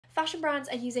Fashion brands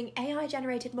are using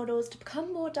AI-generated models to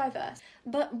become more diverse.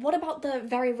 But what about the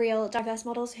very real diverse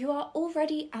models who are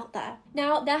already out there?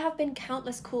 Now, there have been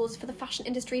countless calls for the fashion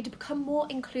industry to become more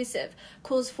inclusive,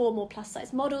 calls for more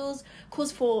plus-size models,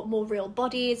 calls for more real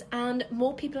bodies, and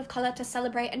more people of colour to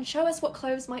celebrate and show us what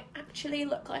clothes might actually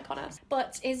look like on us.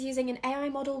 But is using an AI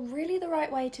model really the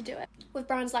right way to do it? With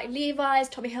brands like Levi's,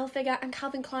 Tommy Hilfiger, and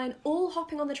Calvin Klein all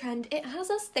hopping on the trend, it has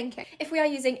us thinking. If we are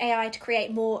using AI to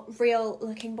create more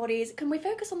real-looking bodies, can we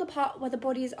focus on the part where the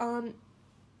bodies aren't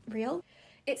real?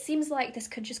 It seems like this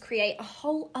could just create a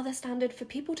whole other standard for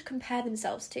people to compare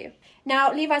themselves to.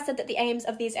 Now, Levi said that the aims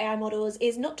of these AI models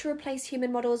is not to replace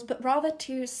human models, but rather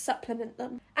to supplement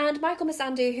them. And Michael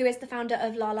Masandu, who is the founder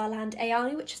of La La Land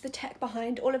AI, which is the tech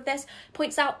behind all of this,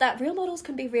 points out that real models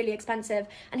can be really expensive,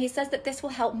 and he says that this will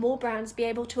help more brands be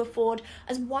able to afford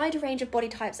as wide a range of body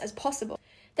types as possible.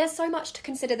 There's so much to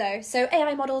consider though. So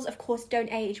AI models of course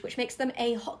don't age, which makes them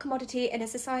a hot commodity in a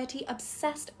society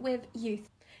obsessed with youth.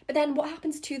 But then what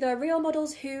happens to the real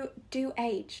models who do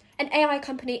age? An AI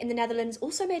company in the Netherlands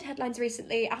also made headlines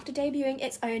recently after debuting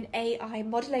its own AI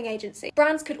modelling agency.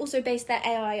 Brands could also base their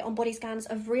AI on body scans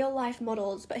of real-life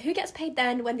models, but who gets paid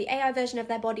then when the AI version of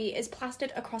their body is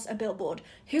plastered across a billboard?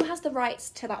 Who has the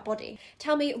rights to that body?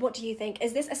 Tell me, what do you think?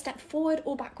 Is this a step forward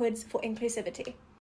or backwards for inclusivity?